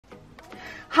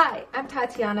Hi, I'm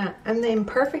Tatiana. I'm the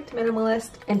Imperfect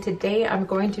Minimalist, and today I'm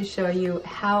going to show you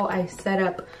how I set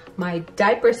up my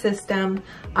diaper system.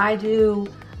 I do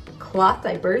cloth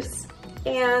diapers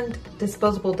and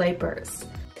disposable diapers.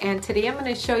 And today I'm going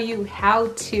to show you how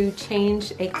to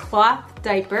change a cloth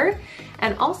diaper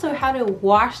and also how to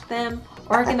wash them,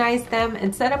 organize them,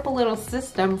 and set up a little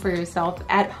system for yourself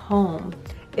at home.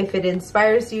 If it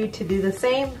inspires you to do the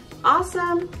same,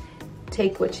 awesome.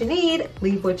 Take what you need,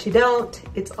 leave what you don't.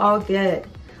 It's all good.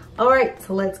 All right,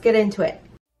 so let's get into it.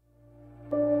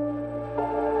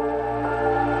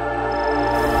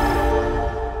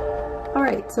 All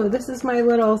right, so this is my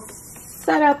little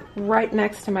setup right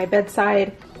next to my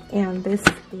bedside, and this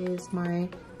is my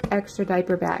extra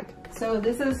diaper bag. So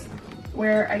this is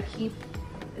where I keep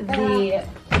the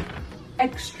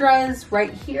extras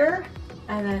right here,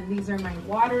 and then these are my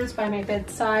waters by my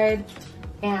bedside,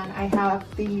 and I have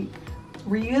the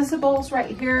reusables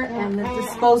right here and the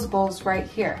disposables right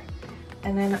here.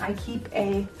 And then I keep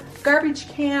a garbage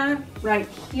can right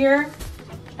here.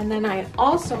 And then I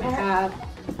also have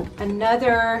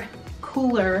another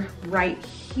cooler right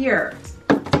here.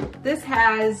 This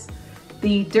has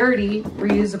the dirty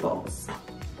reusables.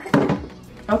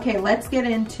 Okay, let's get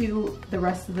into the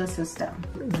rest of the system.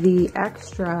 The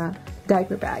extra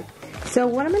diaper bag. So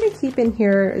what I'm going to keep in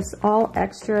here is all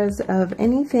extras of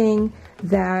anything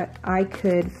that I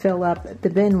could fill up the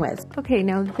bin with. Okay,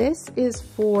 now this is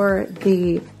for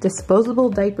the disposable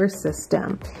diaper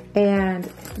system, and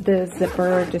the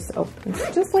zipper just opens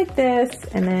just like this,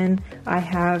 and then I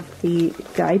have the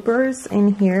diapers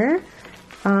in here.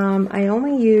 I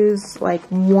only use like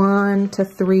 1 to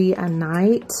 3 a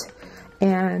night,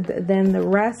 and then the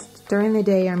rest during the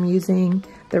day I'm using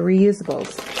the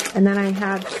reusables. And then I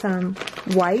have some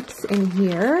wipes in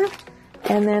here,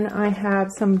 and then I have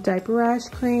some diaper rash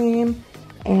cream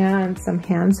and some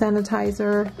hand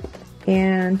sanitizer,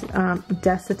 and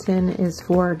Desitin is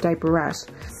for diaper rash.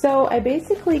 So I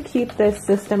basically keep this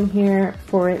system here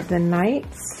for the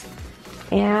nights,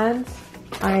 and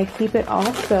I keep it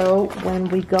also when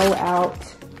we go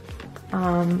out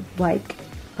like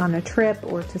on a trip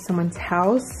or to someone's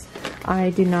house.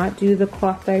 I do not do the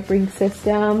cloth diapering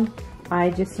system. I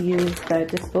just use the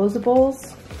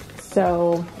disposables.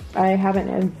 So I haven't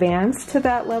advanced to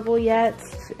that level yet.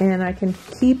 And I can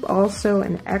keep also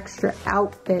an extra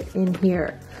outfit in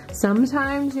here.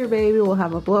 Sometimes your baby will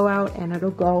have a blowout and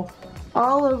it'll go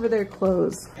all over their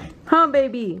clothes. Huh,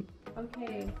 baby?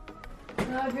 Okay.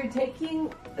 Now if you're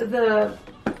taking the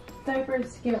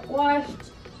diapers to get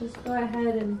washed, just go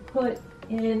ahead and put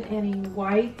in any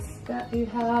wipes that you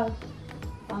have,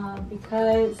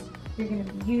 because you're going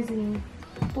to be using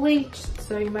bleach,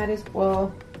 so you might as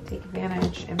well take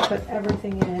advantage and put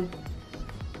everything in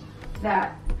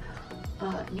that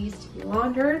needs to be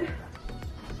laundered.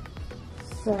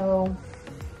 So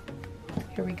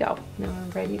here we go. Now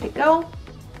I'm ready to go.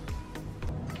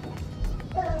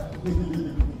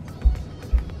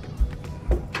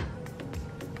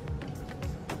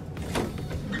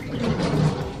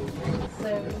 So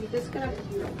you're just gonna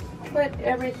put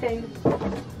everything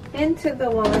into the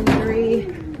laundry,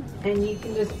 and you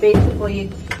can just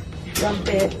basically dump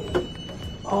it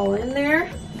all in there.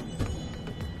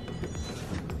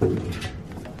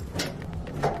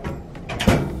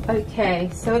 Okay,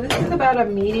 so this is about a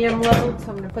medium load, so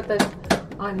I'm gonna put this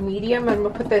on medium. I'm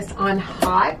gonna put this on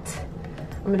hot.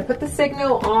 I'm gonna put the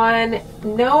signal on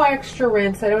no extra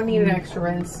rinse. I don't need an extra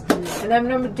rinse. And I'm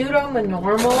gonna do it on the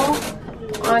normal,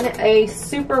 on a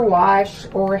super wash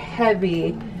or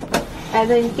heavy, and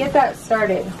then get that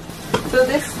started. So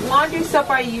this laundry soap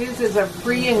I use is a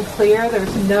free and clear.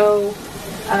 There's no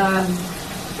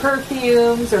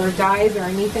perfumes or dyes or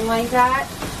anything like that.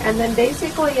 And then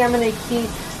basically I'm going to keep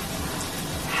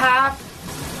half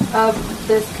of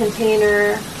this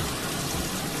container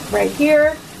right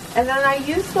here. And then I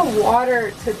use the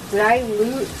water to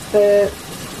dilute the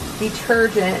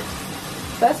detergent.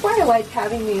 That's why I like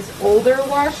having these older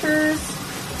washers.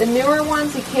 The newer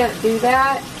ones, you can't do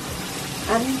that.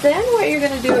 And then what you're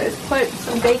going to do is put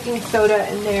some baking soda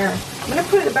in there. I'm going to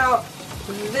put about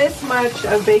this much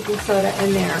of baking soda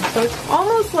in there. So it's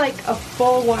almost like a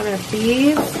full one of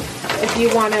these if you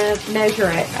want to measure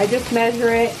it. I just measure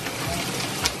it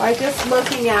by just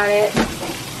looking at it.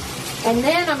 And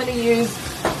then I'm going to use,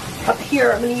 up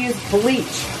here, I'm going to use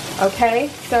bleach. Okay,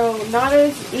 so not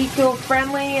as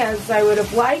eco-friendly as I would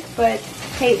have liked, but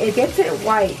hey, it gets it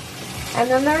white. And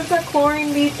then there's a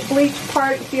chlorine bleach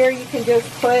part here you can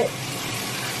just put.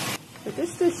 But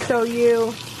just to show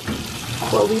you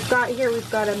what we've got here, we've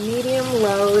got a medium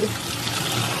load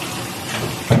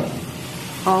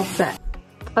all set.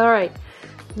 All right,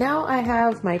 Now I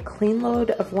have my clean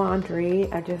load of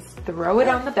laundry. I just throw it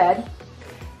on the bed,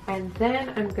 and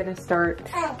then I'm gonna start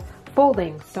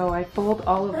folding. So I fold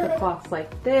all of the cloths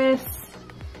like this,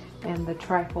 and the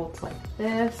tri-folds like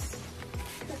this,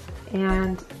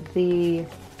 and the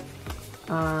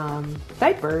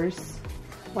diapers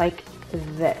like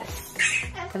this.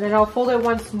 And then I'll fold it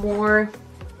once more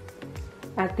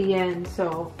at the end,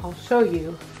 so I'll show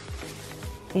you.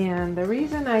 And the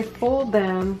reason I fold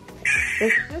them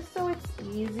is just so it's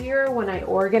easier when I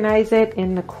organize it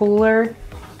in the cooler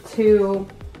to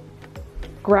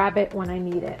grab it when I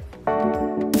need it.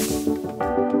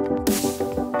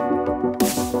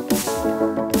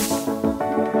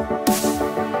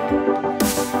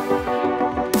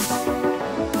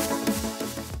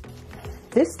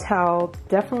 This towel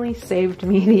definitely saved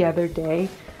me the other day.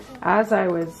 As I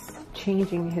was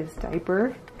changing his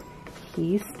diaper,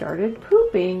 he started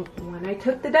pooping when I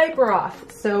took the diaper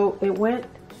off. So it went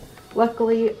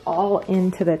luckily all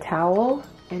into the towel,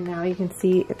 and now you can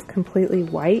see it's completely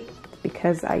white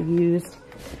because I used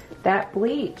that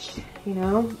bleach. You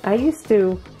know, I used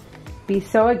to be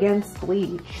so against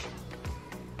bleach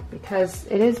because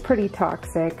it is pretty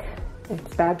toxic.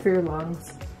 It's bad for your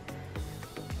lungs,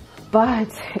 but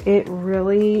it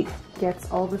really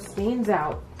gets all the stains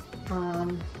out.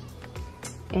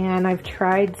 And I've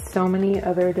tried so many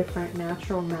other different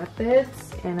natural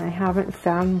methods, and I haven't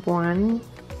found one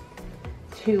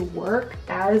to work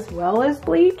as well as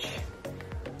bleach.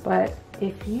 But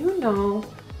if you know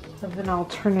of an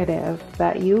alternative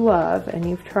that you love and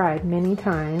you've tried many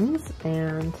times,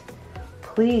 and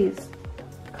please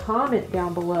comment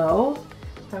down below.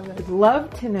 I would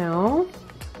love to know.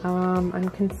 I'm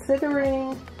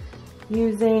considering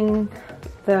using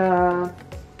the,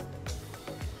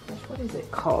 what is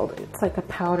it called? It's like a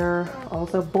powder,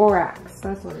 also borax,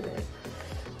 that's what it is.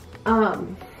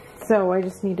 So I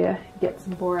just need to get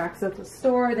some borax at the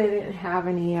store. They didn't have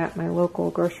any at my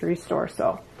local grocery store,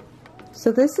 so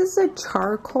this is a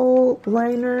charcoal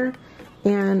liner,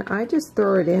 and I just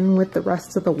throw it in with the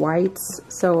rest of the whites.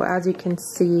 So as you can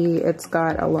see, it's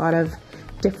got a lot of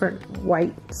different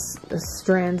white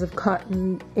strands of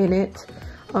cotton in it.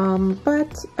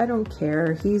 But I don't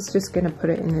care. He's just gonna put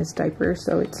it in his diaper,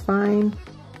 so it's fine.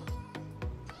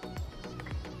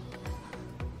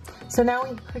 So now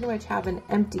we pretty much have an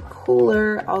empty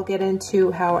cooler. I'll get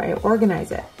into how I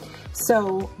organize it.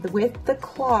 So with the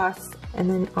cloths, and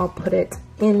then I'll put it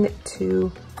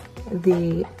into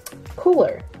the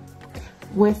cooler.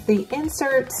 With the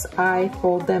inserts, I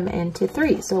fold them into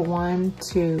 3. So 1,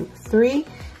 2, 3,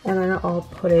 and then I'll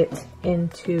put it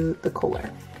into the cooler.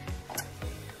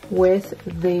 With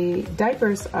the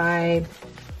diapers, I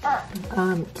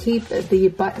keep the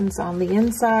buttons on the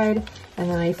inside, and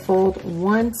then I fold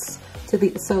once to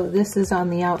the, so this is on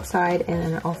the outside, and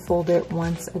then I'll fold it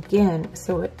once again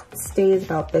so it stays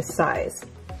about this size.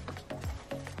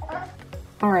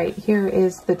 All right, here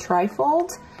is the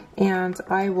tri-fold, and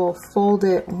I will fold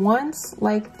it once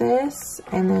like this,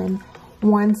 and then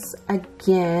once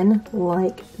again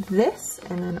like this,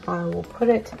 and then I will put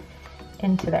it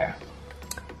into there.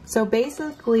 So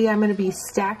basically, I'm gonna be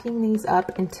stacking these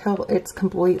up until it's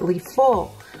completely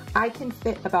full. I can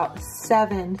fit about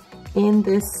 7 in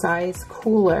this size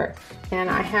cooler, and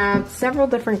I have several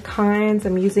different kinds.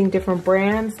 I'm using different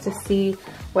brands to see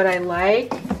what I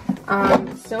like.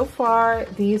 So far,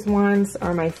 these ones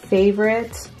are my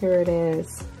favorite. Here it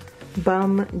is,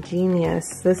 Bum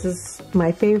Genius. This is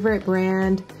my favorite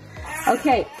brand.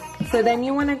 Okay, so then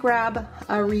you want to grab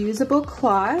a reusable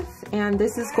cloth, and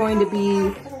this is going to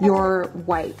be your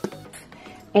wipe,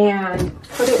 and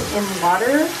put it in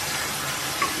water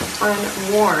on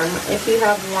warm. If you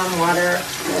have warm water,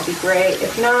 that'd be great.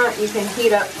 If not, you can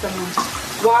heat up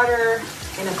some water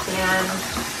in a pan,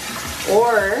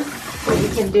 or what you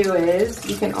can do is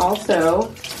you can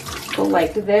also go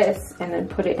like this and then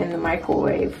put it in the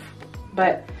microwave.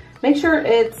 But make sure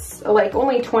it's like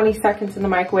only 20 seconds in the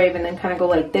microwave, and then kind of go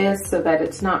like this so that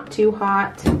it's not too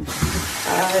hot.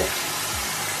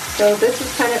 So this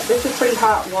is pretty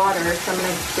hot water, so I'm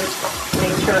gonna just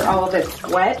make sure all of it's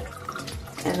wet,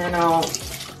 and then I'll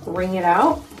wring it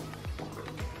out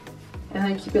and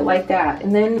then keep it like that.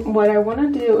 And then what I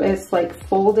want to do is like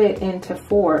fold it into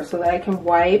 4 so that I can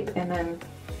wipe and then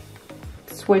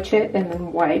switch it and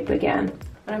then wipe again.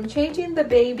 When I'm changing the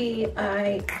baby,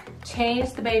 I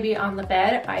change the baby on the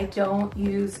bed. I don't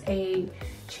use a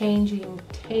changing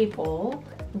table.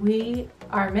 We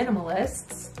are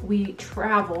minimalists. We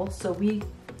travel, so we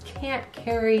can't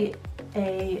carry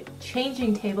a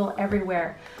changing table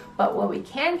everywhere. But what we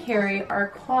can carry are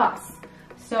cloths.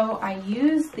 So I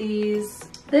use these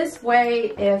this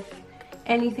way if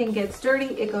anything gets dirty,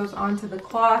 it goes onto the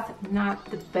cloth, not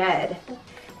the bed.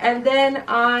 And then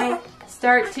I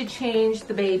start to change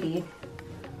the baby.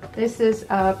 This is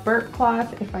a burp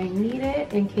cloth if I need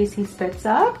it in case he spits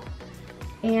up.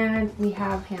 And we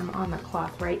have him on the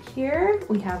cloth right here.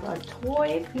 We have a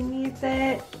toy if he needs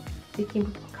it to keep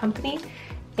company.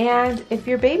 And if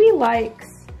your baby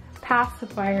likes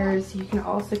pacifiers, you can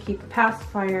also keep a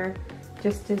pacifier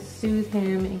just to soothe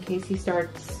him in case he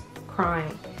starts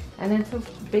crying. And then so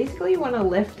basically you want to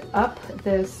lift up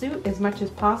the suit as much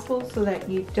as possible so that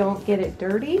you don't get it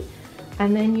dirty.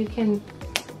 And then you can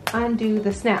undo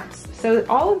the snaps. So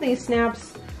all of these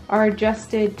snaps are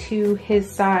adjusted to his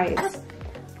size.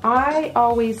 I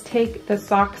always take the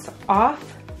socks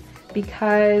off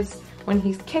because when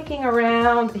he's kicking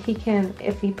around, he can,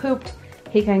 if he pooped,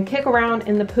 he can kick around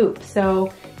in the poop.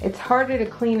 So it's harder to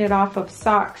clean it off of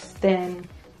socks than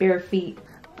bare feet.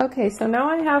 Okay, so now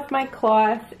I have my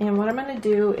cloth, and what I'm going to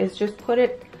do is just put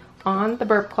it on the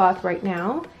burp cloth right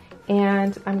now.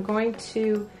 And I'm going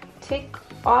to take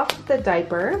off the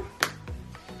diaper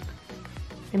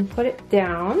and put it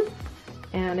down.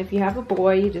 And if you have a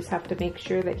boy, you just have to make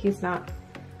sure that he's not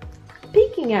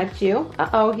peeking at you.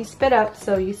 Uh-oh, he spit up,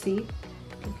 so you see,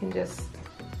 you can just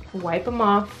wipe him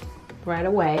off right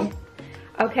away.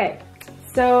 Okay,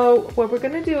 so what we're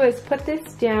gonna do is put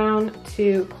this down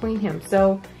to clean him.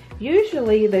 So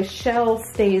usually the shell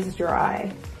stays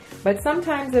dry, but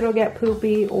sometimes it'll get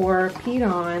poopy or peed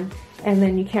on, and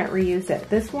then you can't reuse it.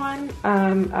 This one,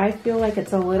 I feel like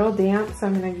it's a little damp, so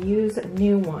I'm gonna use a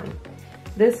new one.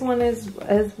 This one is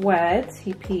wet,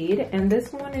 he peed, and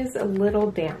this one is a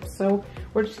little damp. So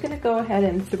we're just gonna go ahead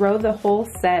and throw the whole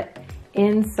set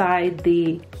inside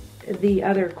the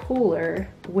other cooler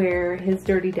where his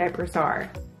dirty diapers are.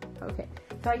 Okay,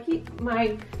 so I keep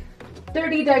my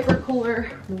dirty diaper cooler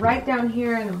right down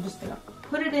here, and I'm just gonna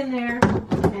put it in there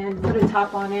and put a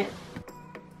top on it.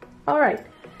 All right,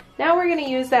 now we're gonna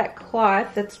use that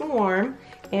cloth that's warm,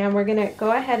 and we're gonna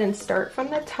go ahead and start from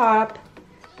the top,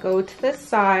 go to the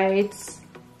sides,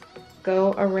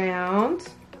 go around,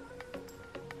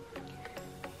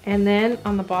 and then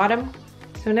on the bottom.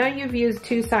 So now you've used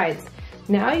two sides.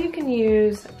 Now you can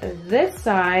use this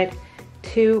side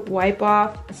to wipe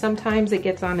off. Sometimes it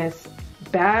gets on his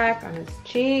back, on his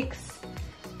cheeks,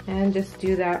 and just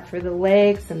do that for the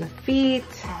legs and the feet,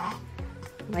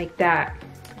 like that.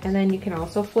 And then you can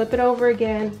also flip it over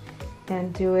again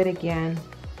and do it again,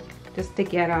 just to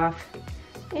get off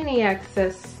any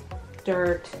excess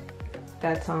dirt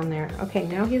that's on there. Okay,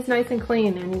 now he's nice and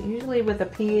clean, and usually with a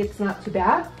pee it's not too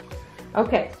bad.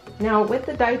 Okay, now with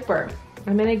the diaper,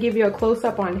 I'm gonna give you a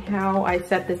close-up on how I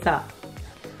set this up.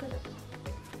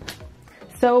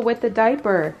 So with the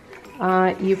diaper,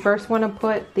 you first wanna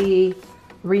put the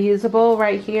reusable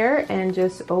right here and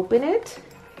just open it.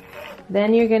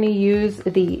 Then you're gonna use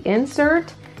the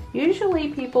insert. Usually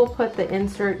people put the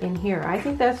insert in here. I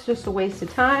think that's just a waste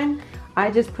of time. I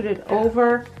just put it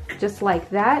over just like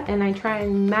that, and I try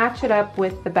and match it up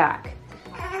with the back.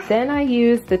 Then I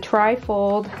use the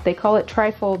tri-fold. They call it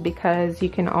tri-fold because you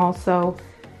can also,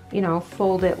 you know,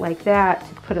 fold it like that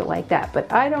to put it like that.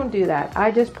 But I don't do that.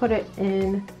 I just put it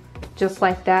in just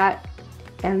like that.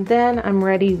 And then I'm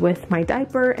ready with my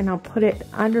diaper, and I'll put it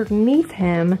underneath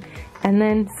him and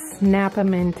then snap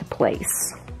him into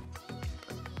place.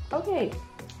 Okay,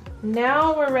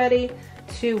 now we're ready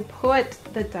to put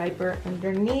the diaper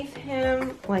underneath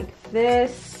him like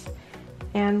this.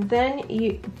 And then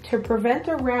to prevent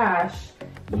a rash,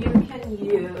 you can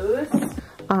use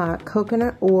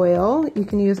coconut oil. You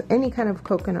can use any kind of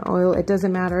coconut oil. It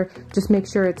doesn't matter. Just make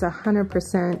sure it's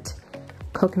 100%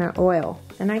 coconut oil.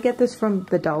 And I get this from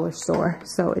the dollar store,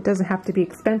 so it doesn't have to be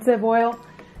expensive oil.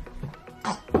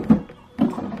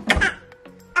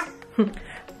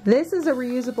 This is a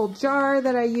reusable jar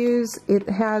that I use. It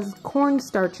has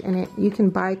cornstarch in it. You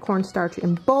can buy cornstarch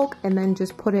in bulk and then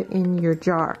just put it in your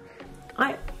jar.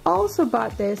 I also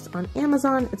bought this on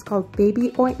Amazon. It's called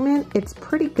baby ointment. It's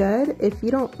pretty good if you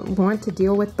don't want to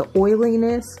deal with the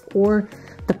oiliness or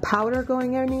the powder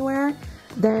going anywhere.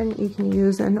 Then you can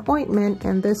use an ointment,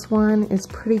 and this one is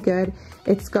pretty good.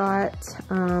 It's got,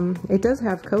 it does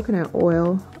have coconut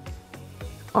oil,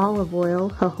 olive oil,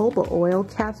 jojoba oil,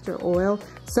 castor oil,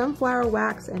 sunflower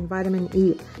wax, and vitamin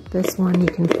E. This one you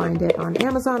can find it on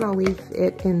Amazon. I'll leave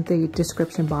it in the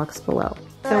description box below.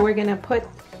 So we're gonna put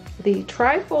the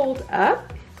tri-fold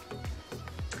up.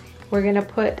 We're gonna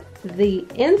put the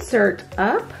insert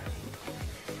up,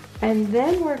 and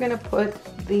then we're gonna put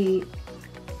the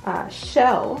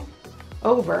shell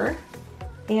over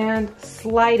and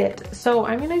slide it. So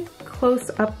I'm gonna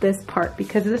close up this part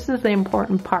because this is the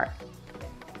important part.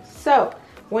 So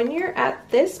when you're at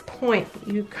this point,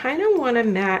 you kind of want to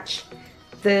match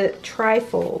the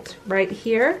trifold right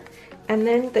here, and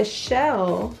then the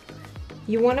shell,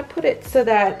 you want to put it so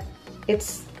that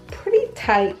it's pretty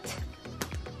tight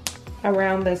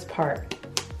around this part.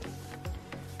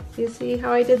 You see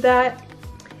how I did that?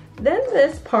 Then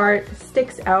this part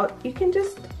sticks out. You can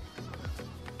just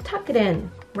tuck it in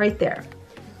right there.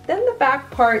 Then the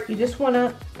back part, you just want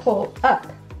to pull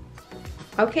up.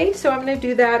 Okay, so I'm going to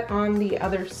do that on the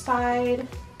other side.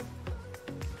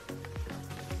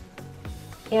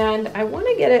 And I want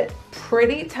to get it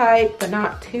pretty tight, but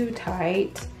not too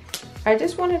tight. I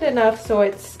just want it enough so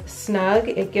it's snug.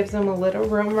 It gives them a little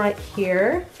room right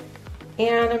here.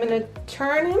 And I'm going to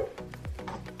turn him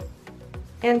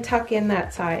and tuck in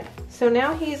that side. So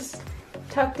now he's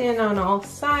tucked in on all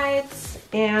sides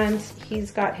and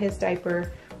he's got his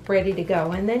diaper ready to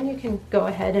go. And then you can go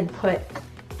ahead and put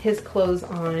his clothes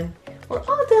on. We're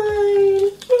all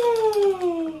done,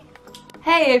 yay!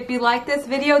 Hey, if you like this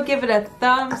video, give it a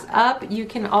thumbs up. You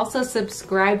can also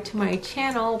subscribe to my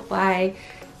channel by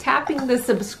tapping the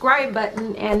subscribe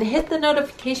button and hit the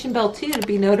notification bell too to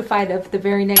be notified of the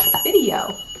very next video.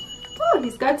 Oh,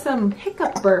 he's got some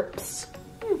hiccup burps.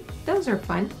 Those are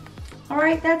fun. All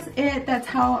right, that's it. That's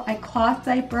how I cloth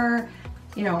diaper.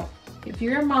 You know, if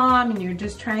you're a mom and you're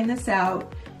just trying this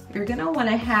out, you're gonna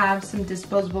wanna have some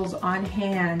disposables on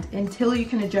hand until you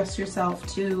can adjust yourself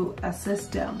to a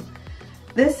system.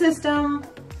 This system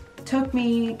took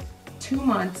me 2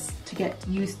 months to get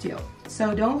used to.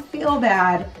 So don't feel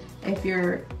bad if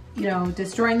you're, you know,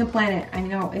 destroying the planet. I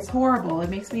know it's horrible. It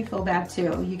makes me feel bad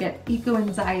too. You get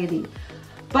eco-anxiety.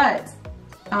 But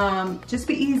just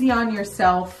be easy on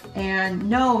yourself and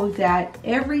know that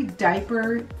every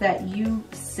diaper that you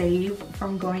save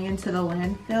from going into the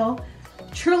landfill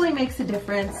truly makes a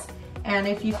difference. And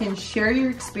if you can share your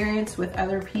experience with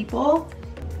other people,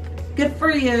 good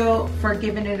for you for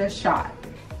giving it a shot.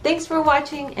 Thanks for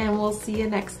watching and we'll see you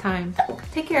next time.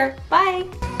 Take care.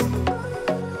 Bye.